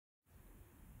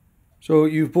So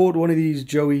you've bought one of these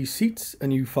Joie seats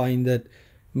and you find that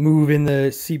moving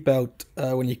the seatbelt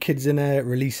when your kid's in there,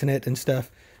 releasing it and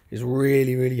stuff is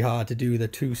really hard to do. They're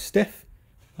too stiff.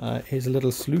 Here's a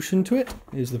little solution to it.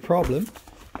 Here's the problem.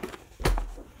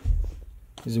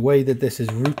 There's a way that this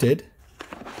is routed,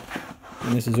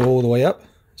 and this is all the way up.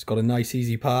 It's got a nice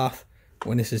easy path.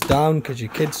 When this is down, because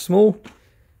your kid's small,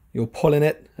 you're pulling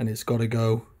it and it's got to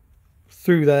go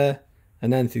through there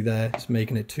and then through there. It's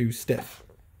making it too stiff.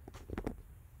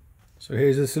 So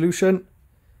here's the solution.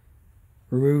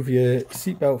 Remove your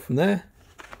seatbelt from there.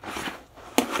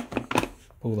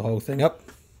 Pull the whole thing up.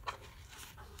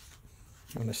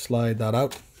 I'm going to slide that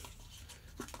out.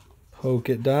 Poke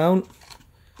it down.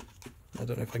 I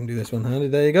don't know if I can do this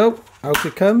one-handed. There you go. Out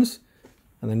it comes.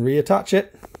 And then reattach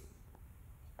it.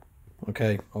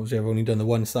 Okay, obviously I've only done the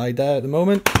one side there at the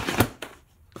moment.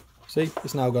 See,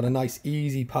 it's now got a nice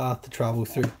easy path to travel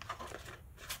through.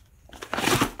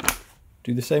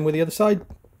 Do the same with the other side.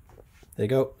 There you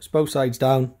go, it's both sides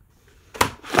down.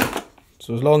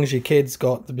 So as long as your kid's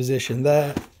got the position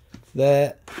there,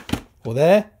 there, or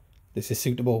there, this is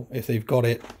suitable. If they've got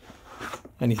it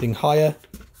anything higher,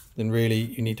 then really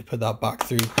you need to put that back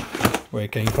through where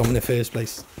it came from in the first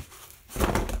place.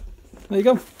 There you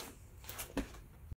go.